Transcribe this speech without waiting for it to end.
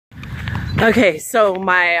Okay, so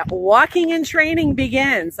my walking and training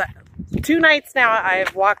begins. 2 nights now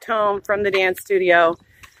I've walked home from the dance studio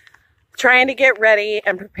trying to get ready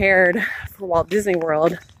and prepared for Walt Disney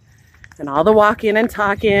World and all the walking and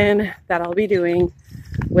talking that I'll be doing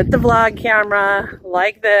with the vlog camera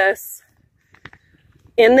like this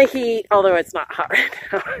in the heat, although it's not hot right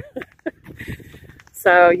now.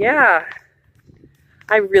 So yeah,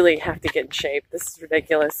 I really have to get in shape. This is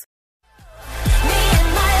ridiculous.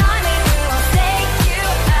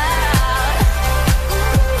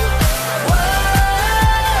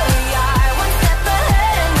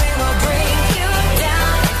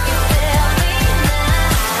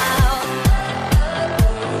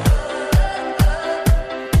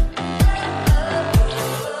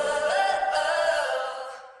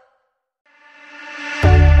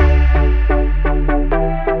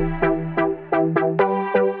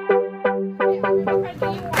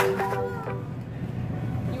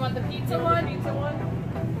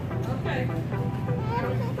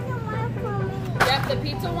 The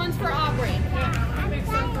pizza one's for Aubrey. Yeah, make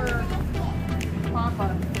some for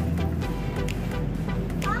Papa.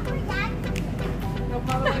 No,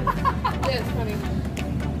 Papa likes this, honey.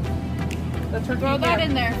 Throw that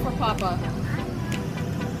in there for Papa.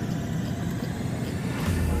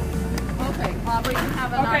 Okay, Aubrey can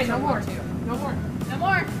have an okay, no more. Too. No more. No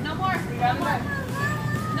more. No more. We got more.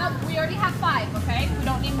 Nope, we already have 5, okay? We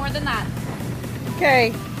don't need more than that.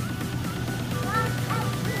 Okay.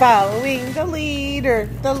 Following the leader,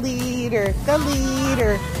 the leader, the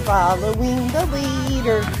leader, following the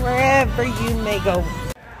leader, wherever you may go.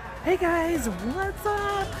 Hey guys, what's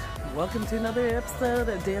up? Welcome to another episode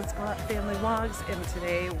of Dance Family Vlogs, and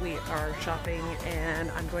today we are shopping and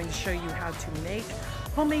I'm going to show you how to make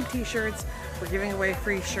homemade t-shirts. We're giving away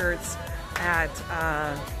free shirts at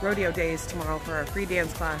Rodeo Days tomorrow for our free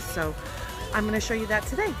dance class, so I'm going to show you that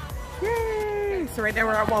today. Yay! So right now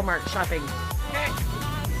we're at Walmart shopping. Okay.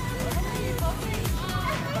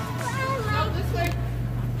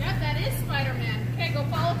 Spider-Man. Okay, go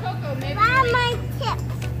follow Coco. Maybe my tips.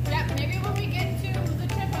 Yeah, maybe when we get to the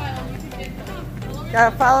tip aisle, you can get them.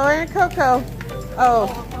 Gotta follow her, Coco. Oh.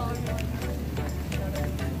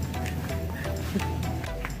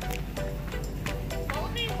 Follow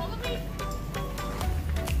me, follow me.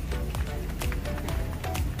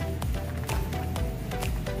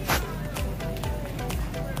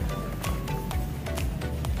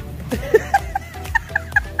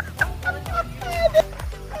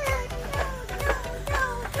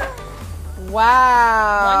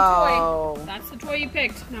 Wow. One toy. That's the toy you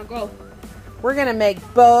picked. Now go. We're gonna make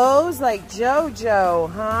bows like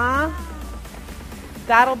JoJo, huh?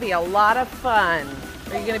 That'll be a lot of fun.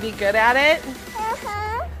 Are you gonna be good at it?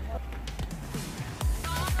 Uh-huh.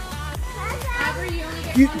 You only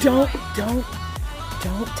get You one don't toy.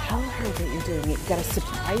 don't tell her that you're doing it. You gotta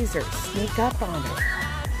surprise her. Sneak up on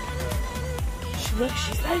her. Look,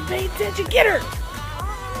 she's not paying attention. Get her!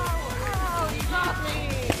 Oh, you got me.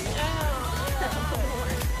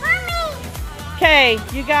 Okay,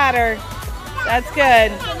 you got her. That's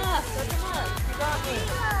good. That's enough. That's enough. You got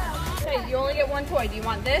me. Okay, you only get one toy. Do you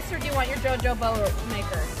want this or do you want your JoJo bow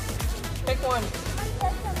maker? Pick one.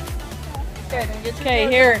 Okay, then get your Okay, JoJo.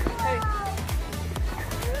 here. Hey.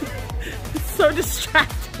 It's so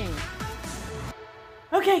distracting.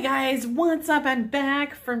 Okay guys, what's up? I'm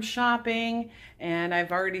back from shopping and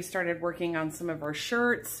I've already started working on some of our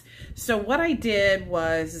shirts. So what I did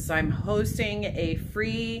was I'm hosting a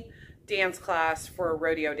free dance class for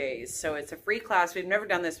Rodeo Days. So it's a free class. We've never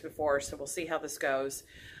done this before, so we'll see how this goes.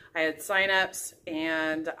 I had signups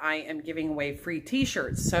and I am giving away free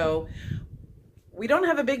t-shirts. So we don't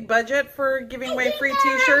have a big budget for giving away free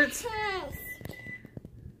t-shirts.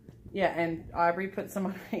 Yeah, and Aubrey put some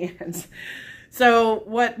on her hands. So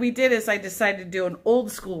what we did is I decided to do an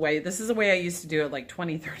old school way. This is the way I used to do it like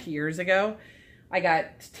 20, 30 years ago. I got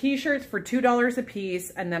t-shirts for $2 a piece,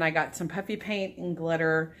 and then I got some puffy paint and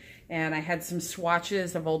glitter, and I had some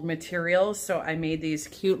swatches of old materials. So I made these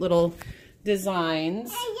cute little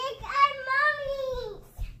designs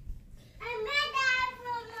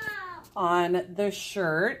on the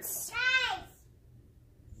shirts.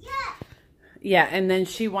 Yeah, and then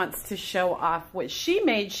she wants to show off what she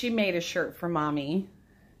made. She made a shirt for Mommy.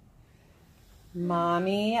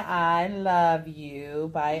 Mommy, I Love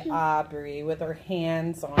You by Aubrey with her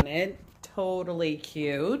hands on it. Totally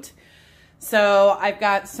cute. So I've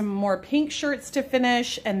got some more pink shirts to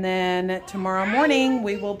finish, and then tomorrow morning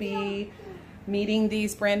we will be meeting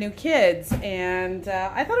these brand new kids. And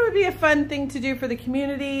I thought it would be a fun thing to do for the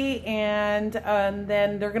community, and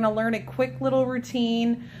then they're going to learn a quick little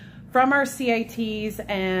routine from our CITs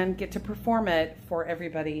and get to perform it for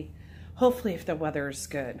everybody Hopefully if the weather's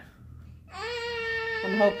good.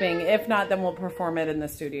 I'm hoping. If not, then we'll perform it in the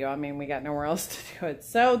studio. I mean, we got nowhere else to do it.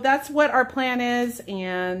 So that's what our plan is.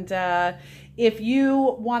 And if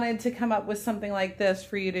you wanted to come up with something like this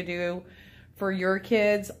for you to do for your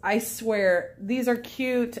kids, I swear, these are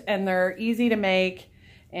cute and they're easy to make.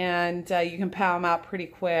 And you can pound them out pretty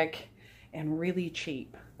quick and really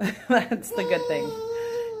cheap. That's the good thing.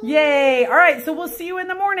 Yay! All right, so we'll see you in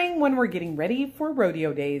the morning when we're getting ready for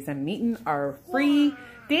rodeo days and meeting our free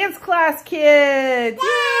dance class kids.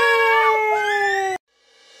 Yay!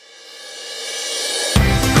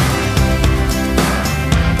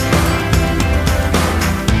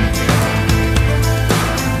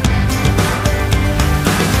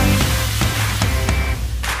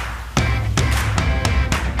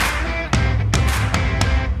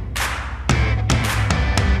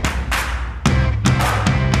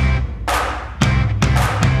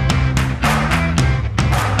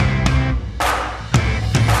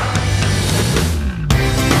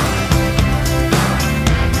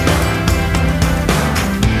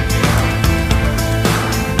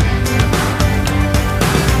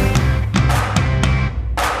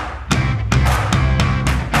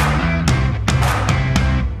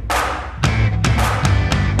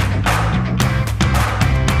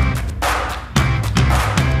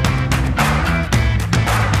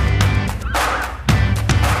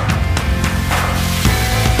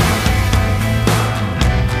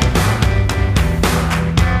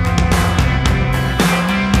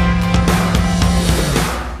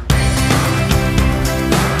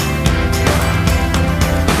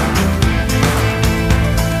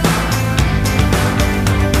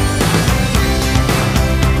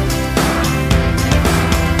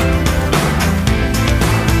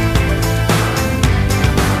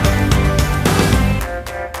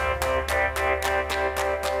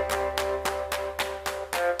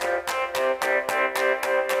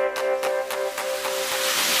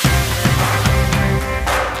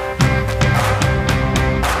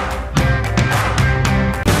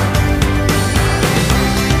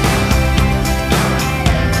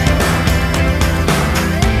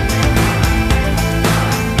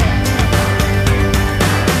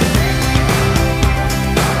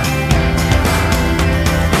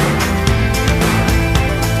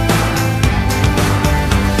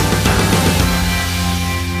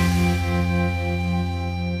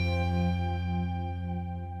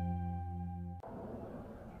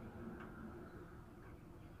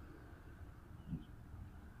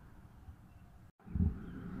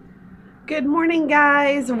 Good morning,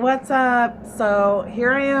 guys. What's up? So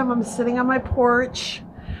here I am. I'm sitting on my porch.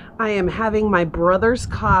 I am having my brother's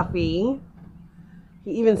coffee.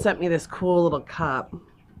 He even sent me this cool little cup.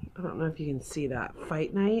 I don't know if you can see that.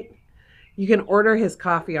 Fight night. You can order his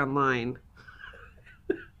coffee online.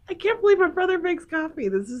 I can't believe my brother makes coffee.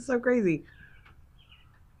 This is so crazy.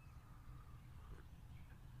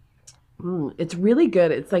 It's really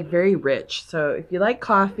good. It's like very rich. So if you like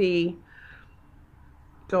coffee,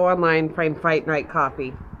 go online, find Fight Night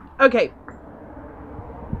Coffee. Okay.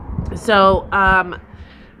 So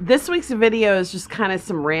this week's video is just kind of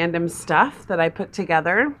some random stuff that I put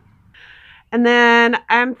together. And then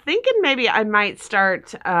I'm thinking maybe I might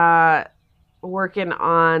start working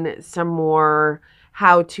on some more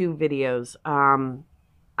how-to videos.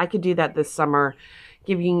 I could do that this summer,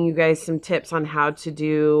 giving you guys some tips on how to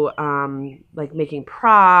do like making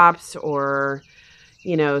props, or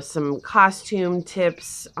you know, some costume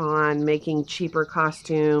tips on making cheaper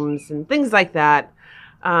costumes and things like that.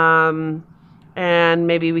 And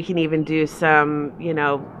maybe we can even do some, you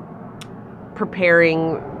know,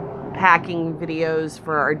 packing videos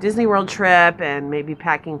for our Disney World trip, and maybe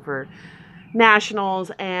packing for nationals.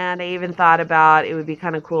 And I even thought about it would be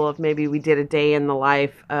kind of cool if maybe we did a day in the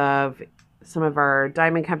life of some of our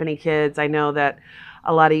Diamond Company kids. I know that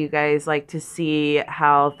a lot of you guys like to see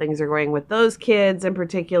how things are going with those kids in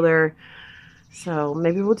particular. So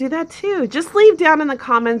maybe we'll do that too. Just leave down in the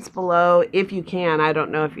comments below if you can. I don't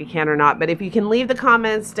know if you can or not, but if you can leave the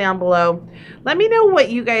comments down below, let me know what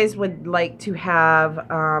you guys would like to have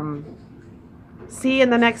see in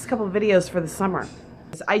the next couple of videos for the summer.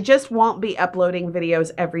 I just won't be uploading videos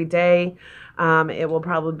every day. It will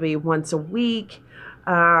probably be once a week.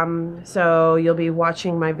 So you'll be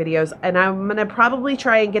watching my videos, and I'm going to probably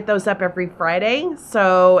try and get those up every Friday.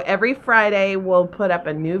 So every Friday we'll put up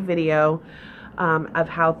a new video of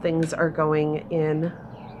how things are going in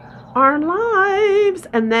our lives.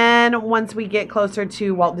 And then once we get closer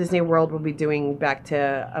to Walt Disney World, we'll be doing back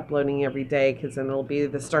to uploading every day, because then it'll be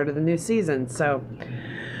the start of the new season. So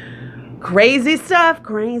crazy stuff,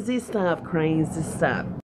 crazy stuff, crazy stuff.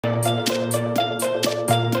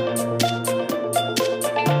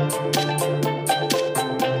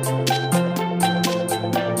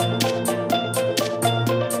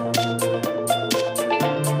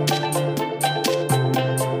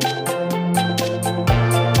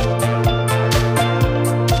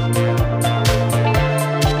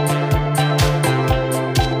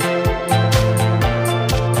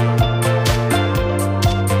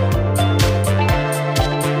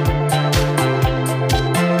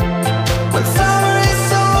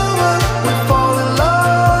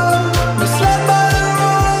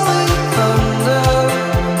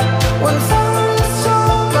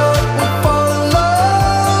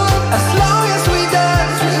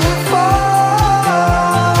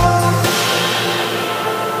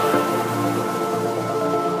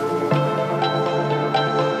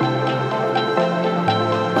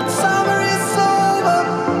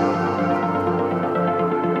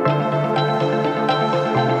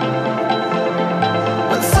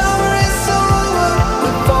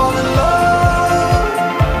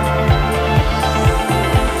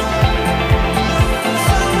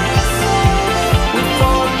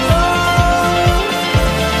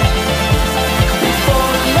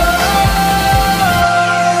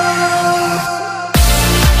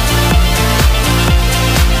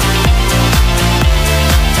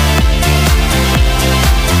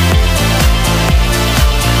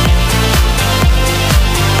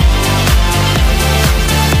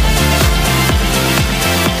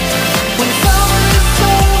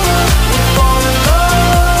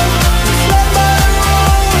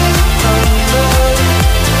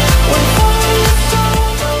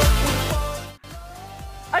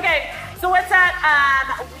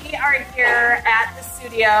 we are here at the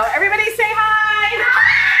studio. Everybody say hi.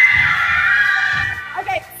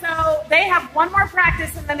 Okay, so they have one more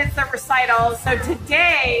practice and then it's the recital. So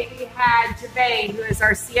today we had Javane, who is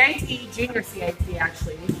our CIT, junior CIT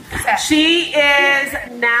actually. She is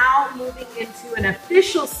now moving into an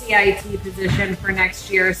official CIT position for next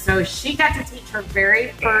year. So she got to teach her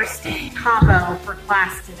very first combo for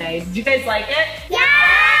class today. Did you guys like it? Yeah!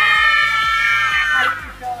 How did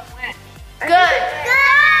you feel it went? Good.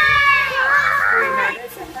 Were you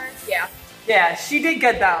nervous at first? Yeah. Yeah, she did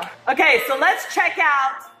good though. Okay, so let's check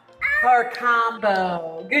out her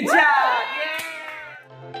combo. Good job. Yay.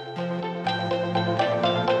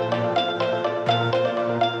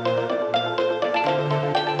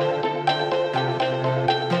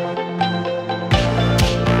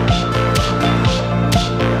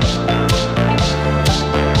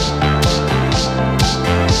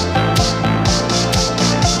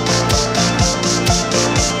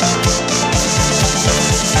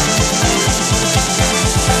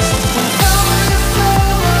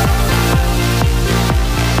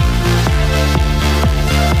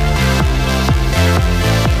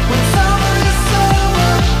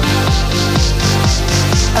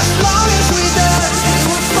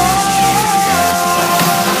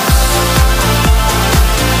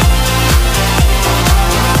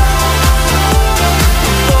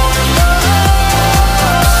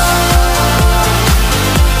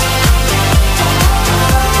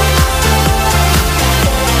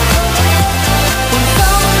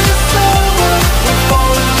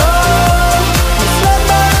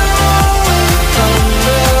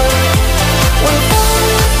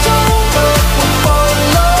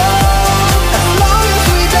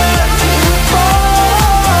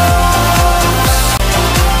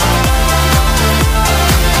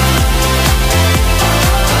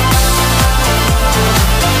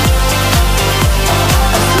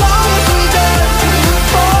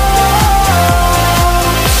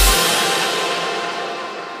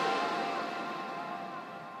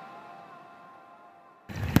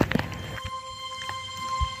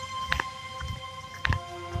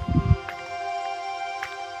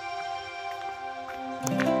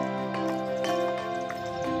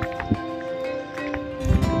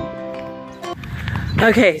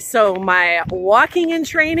 Okay, so my walking and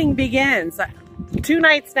training begins. 2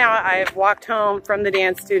 nights now I've walked home from the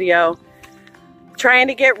dance studio trying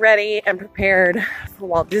to get ready and prepared for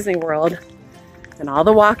Walt Disney World and all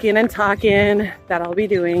the walking and talking that I'll be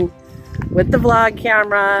doing with the vlog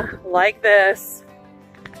camera like this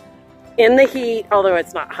in the heat, although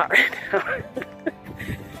it's not hot right now.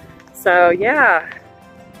 So yeah,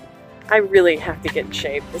 I really have to get in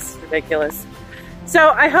shape. This is ridiculous.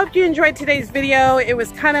 So I hope you enjoyed today's video. It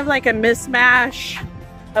was kind of like a mismatch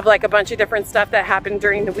of like a bunch of different stuff that happened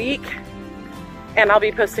during the week. And I'll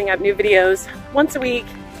be posting up new videos once a week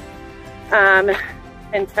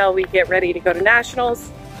until we get ready to go to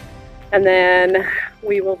nationals. And then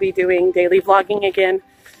we will be doing daily vlogging again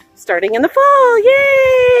starting in the fall.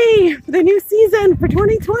 Yay! For the new season for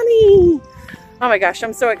 2020. Oh my gosh,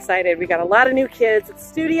 I'm so excited. We got a lot of new kids at the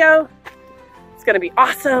studio. It's gonna be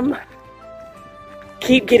awesome.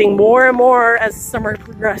 Keep getting more and more as summer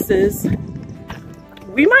progresses.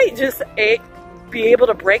 We might just be able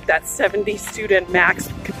to break that 70 student max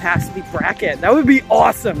capacity bracket. That would be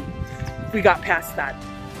awesome if we got past that.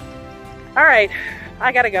 All right,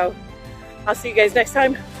 I gotta go. I'll see you guys next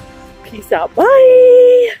time. Peace out,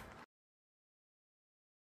 bye.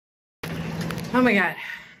 Oh my God.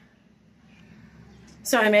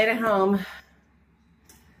 So I made it home.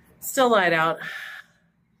 Still light out.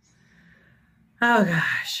 Oh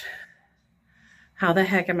gosh, how the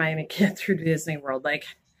heck am I gonna get through Disney World? Like,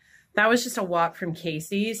 that was just a walk from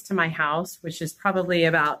Casey's to my house, which is probably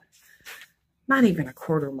about not even a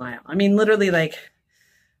quarter mile. I mean, literally like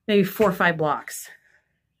maybe 4 or 5 blocks.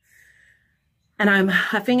 And I'm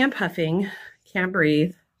huffing and puffing, can't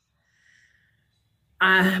breathe.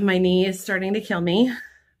 My knee is starting to kill me.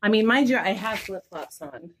 I mean, mind you, I have flip-flops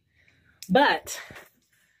on, but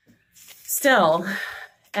still,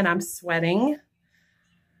 and I'm sweating.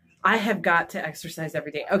 I have got to exercise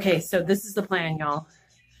every day. Okay, so this is the plan, y'all.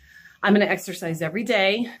 I'm gonna exercise every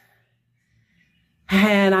day,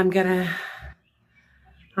 and I'm gonna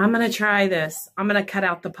try this. I'm gonna cut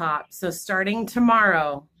out the pop. So starting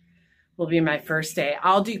tomorrow will be my first day.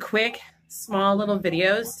 I'll do quick, small little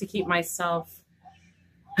videos to keep myself.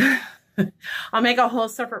 I'll make a whole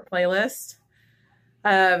separate playlist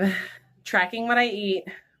of tracking what I eat,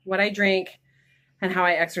 what I drink, and how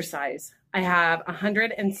I exercise. I have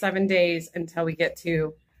 107 days until we get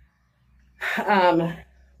to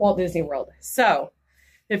Walt Disney World. So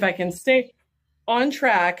if I can stay on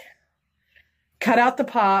track, cut out the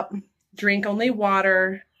pop, drink only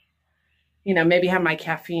water, you know, maybe have my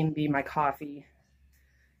caffeine be my coffee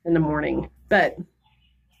in the morning, but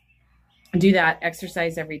do that,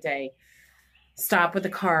 exercise every day, stop with the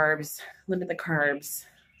carbs, limit the carbs.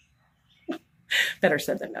 Better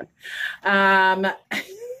said than done.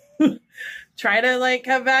 Try to like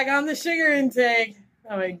cut back on the sugar intake.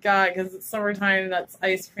 Oh my God, because it's summertime and that's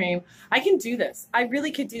ice cream. I can do this. I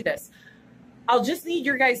really could do this. I'll just need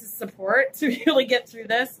your guys' support to really get through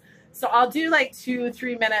this. So I'll do like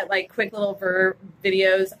 2-3 minute, like quick little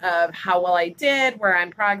videos of how well I did, where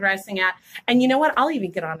I'm progressing at. And you know what? I'll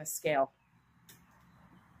even get on a scale.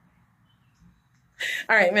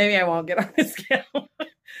 All right, maybe I won't get on a scale.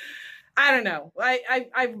 I don't know.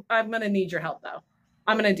 I'm going to need your help though.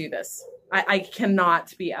 I'm going to do this. I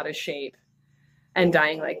cannot be out of shape and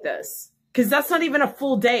dying like this, because that's not even a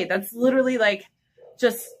full day. That's literally like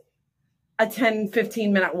just a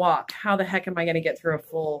 10-15 minute walk. How the heck am I going to get through a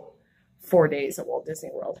full 4 days at Walt Disney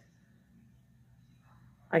World?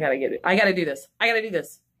 I got to do this. I got to do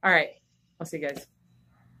this. All right. I'll see you guys.